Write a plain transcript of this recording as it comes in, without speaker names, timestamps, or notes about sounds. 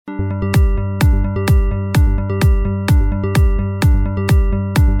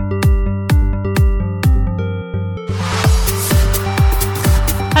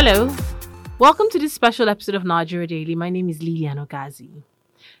Hello, welcome to this special episode of Nigeria Daily. My name is Lilian Ogazi.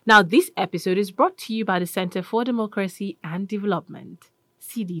 Now, this episode is brought to you by the Center for Democracy and Development,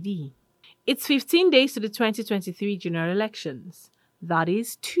 CDD. It's 15 days to the 2023 general elections. That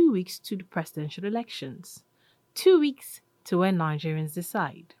is 2 weeks to the presidential elections. 2 weeks to when Nigerians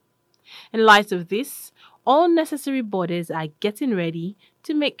decide. In light of this, all necessary bodies are getting ready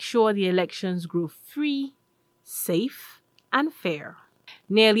to make sure the elections grow free, safe, and fair.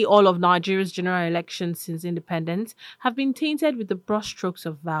 Nearly all of Nigeria's general elections since independence have been tainted with the brushstrokes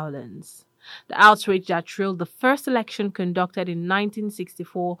of violence. The outrage that trailed the first election conducted in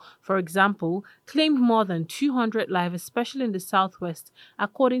 1964, for example, claimed more than 200 lives, especially in the southwest,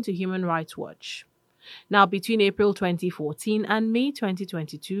 according to Human Rights Watch. Now, between April 2014 and May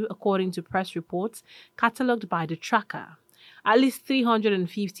 2022, according to press reports catalogued by the Tracker, at least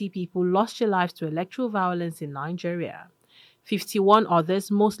 350 people lost their lives to electoral violence in Nigeria. 51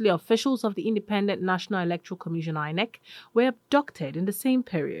 others, mostly officials of the Independent National Electoral Commission INEC, were abducted in the same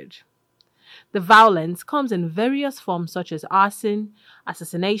period. The violence comes in various forms such as arson,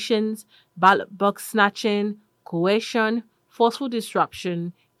 assassinations, ballot box snatching, coercion, forceful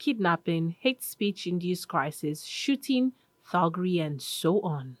disruption, kidnapping, hate speech-induced crisis, shooting, thuggery, and so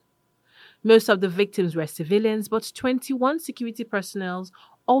on. Most of the victims were civilians, but 21 security personnel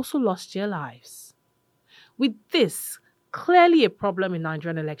also lost their lives. With this clearly a problem in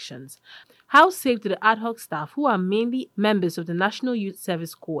Nigerian elections, how safe do the ad hoc staff, who are mainly members of the National Youth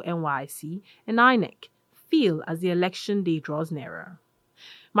Service Corps (NYSC) and INEC, feel as the election day draws nearer?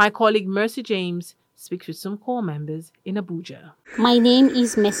 My colleague Mercy James speaks with some corps members in Abuja. My name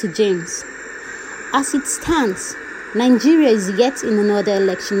is Mercy James. As it stands, Nigeria is yet in another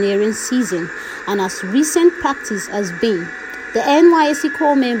electioneering season, and as recent practice has been, the NYSC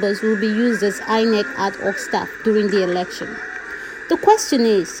corps members will be used as INEC ad hoc staff during the election. The question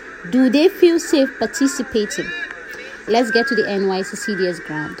is, do they feel safe participating? Let's get to the NYSC CDS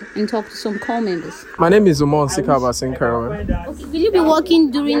ground and talk to some corps members. My name is Umar Sikaba. Okay, will you be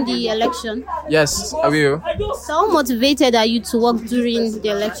working during the election? Yes, I will. So how motivated are you to work during the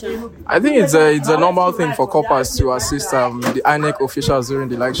election? I think it's a normal thing for corpers to assist the INEC officials during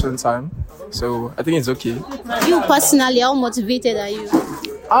the election time. So I think it's okay. You personally, how motivated are you?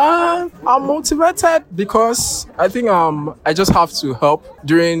 I'm motivated because I think I just have to help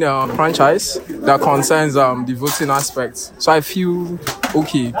during franchise that concerns the voting aspect. So I feel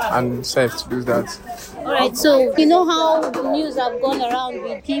okay and safe to do that. Alright, so you know how the news have gone around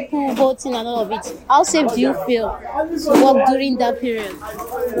with people voting and all of it. How safe do you feel to work during that period?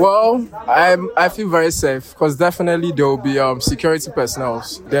 Well, I feel very safe because definitely there will be security personnel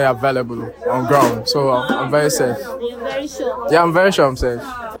there available on ground. So I'm very safe. You're very sure? Yeah, I'm very sure I'm safe.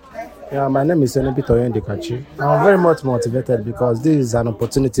 Yeah, my name is Senebi Toyendekachi. I'm very much motivated because this is an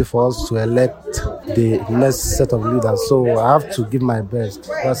opportunity for us to elect the next set of leaders. So I have to give my best.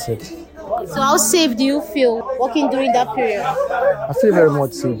 That's it. So how safe do you feel working during that period? I feel very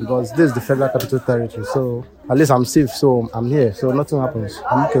much safe because this is the Federal Capital Territory. So at least I'm safe. So I'm here. So nothing happens.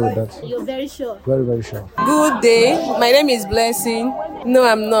 I'm okay with that. You're very sure? Very, very sure. Good day. My name is Blessing. No,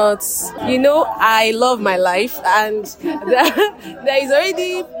 I'm not. You know, I love my life and there is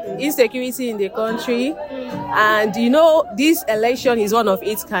already insecurity in the country. And you know, this election is one of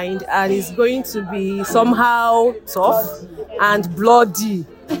its kind and it's going to be somehow tough and bloody,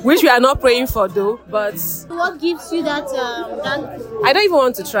 which we are not praying for though. But what gives you that? I don't even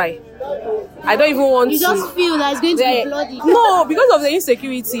want to try. I don't even want to. You just feel that it's going to be bloody? No, because of the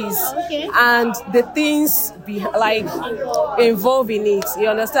insecurities and the things involved in it. You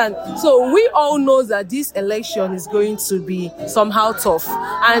understand? So we all know that this election is going to be somehow tough.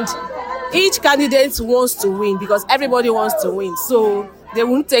 And each candidate wants to win because everybody wants to win. So they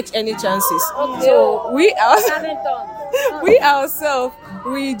won't take any chances. So we ourselves,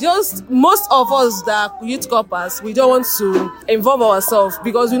 most of us that are youth corpers, we don't want to involve ourselves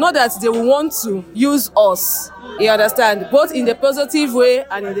because we know that they will want to use us. You understand? Both in the positive way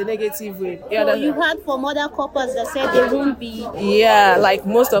and in the negative way. So you heard from other couples that said they won't be? Yeah, like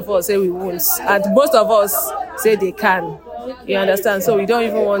most of us say we won't. And most of us say they can. You understand? So we don't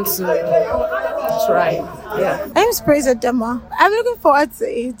even want to try. Yeah. I'm Praise Adema. I'm looking forward to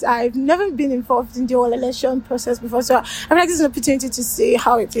it. I've never been involved in the whole election process before, so I feel like this is an opportunity to see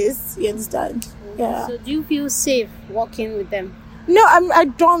how it is. You understand? Yeah. So do you feel safe working with them? No,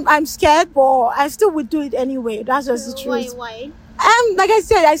 I'm scared, but I still would do it anyway. That's just the truth. Why? Like I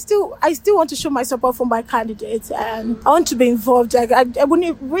said, I still want to show my support for my candidates, and I want to be involved.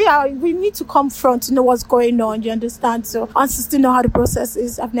 We need to come front to know what's going on. You understand? So I want to still know how the process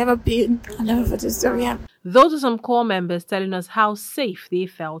is. I've never voted, so yeah. Those are some core members telling us how safe they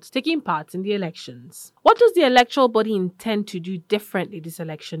felt taking part in the elections. What does the electoral body intend to do differently this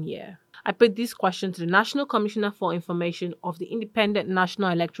election year? I put this question to the National Commissioner for Information of the Independent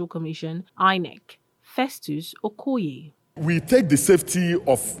National Electoral Commission, INEC, Festus Okoye. We take the safety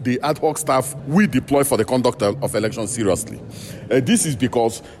of the ad hoc staff we deploy for the conduct of elections seriously. This is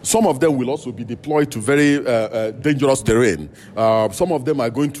because some of them will also be deployed to very dangerous terrain. Some of them are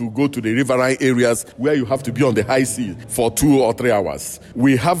going to go to the riverine areas where you have to be on the high sea for 2 or 3 hours.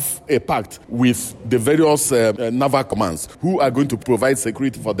 We have a pact with the various naval commands who are going to provide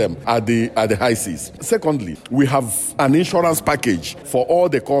security for them at the high seas. Secondly, we have an insurance package for all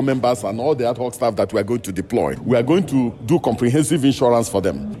the core members and all the ad hoc staff that we are going to deploy. We are going to do comprehensive insurance for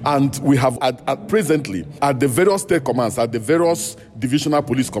them. And we have presently at the various state commands, at the various divisional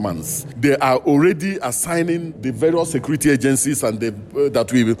police commands, they are already assigning the various security agencies and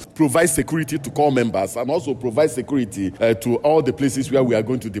that will provide security to core members and also provide security to all the places where we are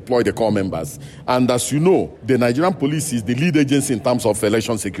going to deploy the core members. And as you know, the Nigerian police is the lead agency in terms of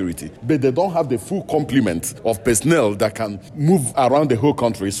election security, but they don't have the full complement of personnel that can move around the whole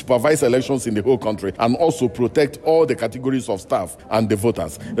country, supervise elections in the whole country, and also protect all the categories of staff and the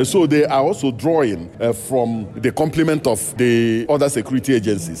voters. So they are also drawing from the complement of the other security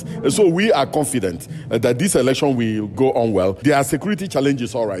agencies. So we are confident that this election will go on well. There are security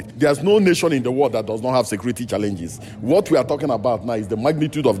challenges, all right. There's no nation in the world that does not have security challenges. What we are talking about now is the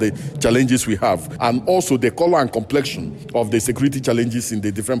magnitude of the challenges we have and also the color and complexion of the security challenges in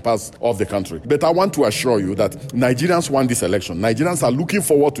the different parts of the country. But I want to assure you that Nigerians want this election. Nigerians are looking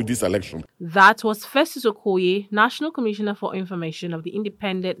forward to this election. That was Festus Okoye, National Commissioner for Information of the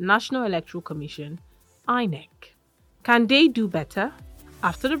Independent National Electoral Commission, INEC. Can they do better?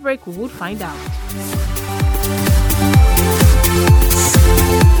 After the break, we will find out.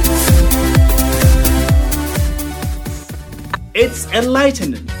 It's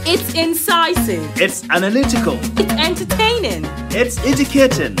enlightening. It's incisive. It's analytical. It's entertaining. It's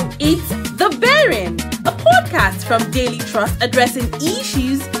educating. It's The Bearing, a podcast from Daily Trust addressing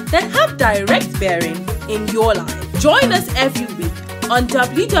issues that have direct bearing in your life. Join us every week on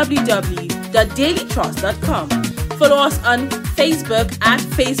www.dailytrust.com. Follow us on Facebook at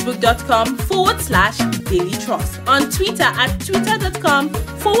facebook.com/Daily Trust, on Twitter at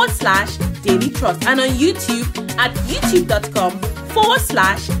twitter.com/Daily Trust, and on YouTube at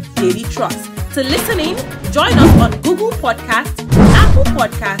youtube.com/Daily Trust. To listen in, join us on Google Podcasts, Apple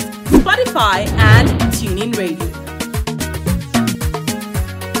Podcasts, Spotify, and TuneIn Radio.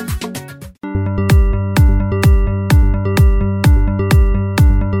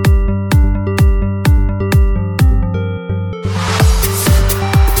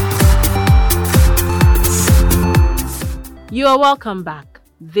 You are welcome back.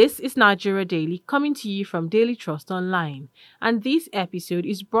 This is Nigeria Daily, coming to you from Daily Trust Online, and this episode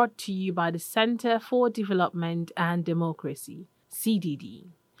is brought to you by the Center for Development and Democracy,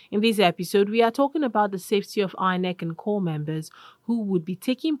 CDD. In this episode, we are talking about the safety of INEC and core members who would be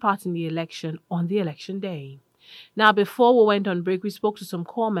taking part in the election on the election day. Now, before we went on break, we spoke to some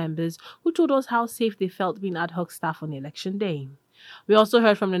core members who told us how safe they felt being ad hoc staff on the election day. We also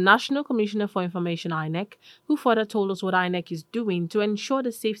heard from the National Commissioner for Information, INEC, who further told us what INEC is doing to ensure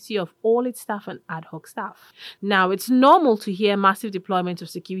the safety of all its staff and ad hoc staff. Now, it's normal to hear massive deployment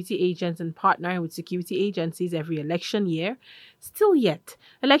of security agents and partnering with security agencies every election year. Still yet,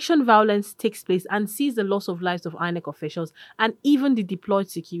 election violence takes place and sees the loss of lives of INEC officials and even the deployed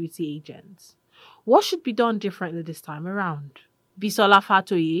security agents. What should be done differently this time around? Bisola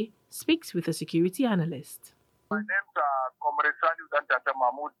Fatoye speaks with a security analyst. My name is Comrade Sani Udantata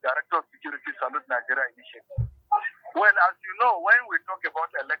Mahmoud, Director of Security Salute Nigeria Initiative. Well, as you know, when we talk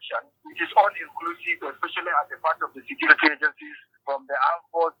about election, it is all inclusive, especially as a part of the security agencies from the armed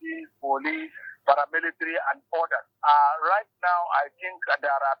forces, police, paramilitary, and others. Right now, I think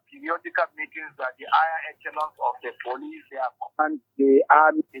there are periodical meetings that the higher echelons of the police, the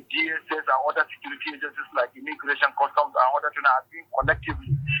army, the DSS, and other security agencies like immigration, customs, and other things are doing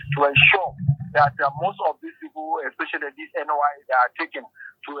collectively to ensure that most of these people, especially these NOI, they are taken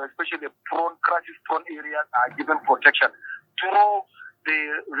to especially crisis-prone areas, are given protection through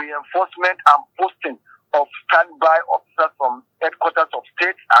the reinforcement and posting of standby officers from headquarters of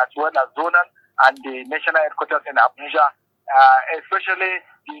states as well as zonal and the national headquarters in Abuja, especially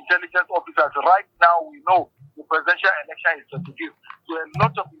the intelligence officers. Right now, we know the presidential election is sensitive. So a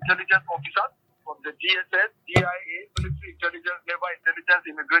lot of intelligence officers from the DSS, DIA, military intelligence, naval intelligence,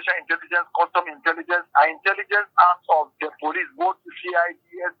 immigration intelligence, custom intelligence, and intelligence arms of the police, both CID,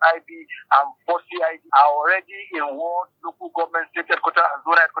 SIB, and 4CID, are already in ward, local government, state headquarters, and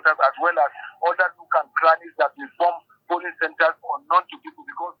zone headquarters, as well as other look and crannies that will form polling centers unknown to people,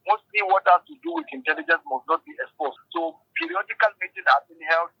 because mostly what has to do with intelligence must not be exposed. So periodical meetings have been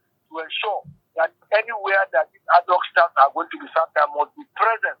held to ensure that anywhere that these ad hoc staff are going to be sat, there must be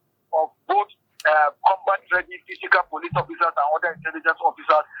presence of both combat-ready physical police officers and other intelligence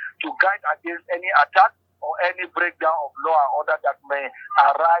officers to guide against any attack or any breakdown of law and order that may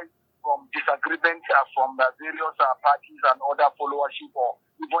arise from disagreements from various parties and other followership or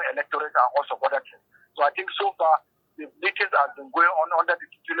even electorate and also other things. So I think so far, the meetings have been going on under the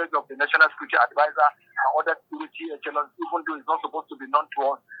tutelage of the National Security Advisor and other security echelons, even though it's not supposed to be known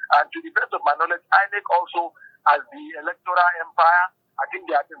to us. And to the best of my knowledge, INEC also, as the electoral empire, I think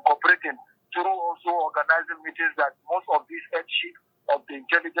they have been cooperating through also organizing meetings that most of these head chiefs of the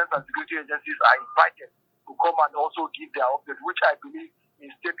intelligence and security agencies are invited to come and also give their update, which I believe in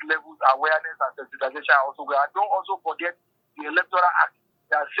state levels awareness and sensitization also. And don't also forget the Electoral Act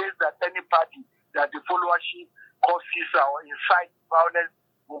that says that any party that the followership causes or incite violence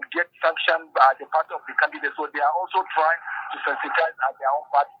will get sanctioned by the part of the candidate. So they are also trying to sensitize at their own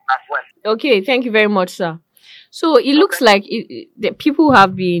part as well. Okay, thank you very much, sir. So it looks like the people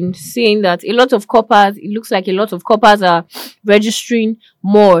have been saying that it looks like a lot of coppers are registering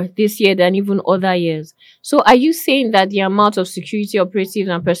more this year than even other years. So are you saying that the amount of security operatives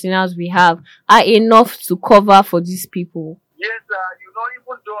and personnel we have are enough to cover for these people? Yes,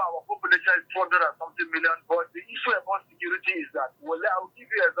 even though our population is 400 and something million, but the issue about security is that, well, I'll give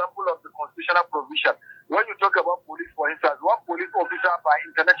you an example of the constitutional provision. When you talk about police, for instance, one police officer by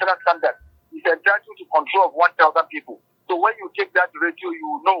international standard is entitled to control of 1,000 people. So when you take that ratio,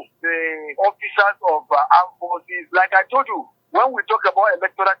 you know the officers of armed forces, like I told you, when we talk about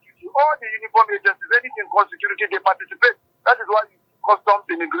electoral duty, all the uniform agencies, anything called security, they participate. That is why customs,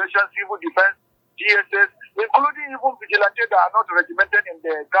 immigration, civil defense, DSS, including even vigilantes that are not regimented in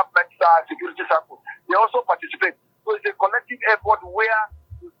the government security circle, they also participate. So it's a collective effort where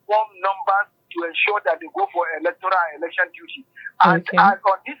we form numbers to ensure that they go for electoral and election duty. And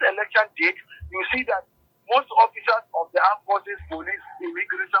on this election date, you see that most officers of the armed forces, police,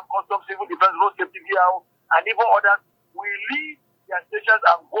 immigration, customs, civil defense, road safety, VRO, and even others will leave their stations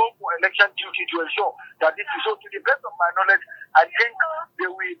and go for election duty to ensure that this is so. To the best of my knowledge, I think they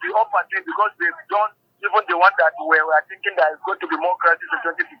will be up and doing, because they've done even the one that we were thinking that is going to be more crisis in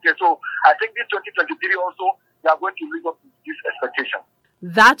 2050. So I think this 2023 also, they are going to live up to this expectation.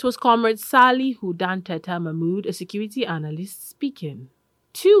 That was Comrade Sali Hudan Teta Mahmood, a security analyst, speaking.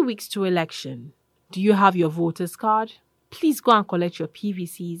 2 weeks to election. Do you have your voter's card? Please go and collect your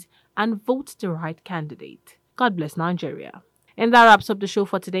PVCs and vote the right candidate. God bless Nigeria. And that wraps up the show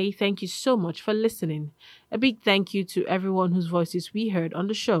for today. Thank you so much for listening. A big thank you to everyone whose voices we heard on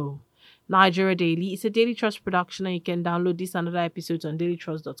the show. Nigeria Daily is a Daily Trust production, and you can download this and other episodes on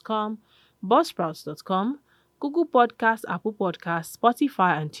dailytrust.com, buzzsprouts.com, Google Podcasts, Apple Podcasts,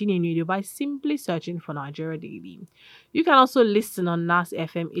 Spotify, and TuneIn Radio by simply searching for Nigeria Daily. You can also listen on NAS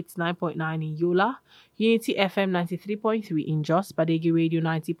FM 89.9 in Yola, Unity FM 93.3 in Jos, Badegi Radio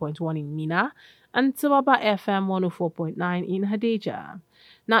 90.1 in Mina, and Tababa FM 104.9 in Hadeja.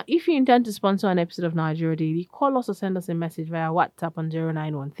 Now, if you intend to sponsor an episode of Nigeria Daily, call us or send us a message via WhatsApp on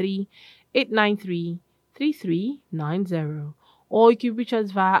 0913-893-3390. Or you can reach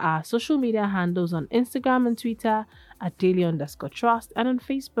us via our social media handles on Instagram and Twitter at daily_trust and on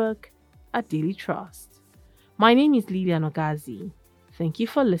Facebook at Daily Trust. My name is Lilian Ogazi. Thank you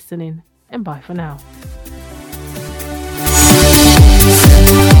for listening, and bye for now.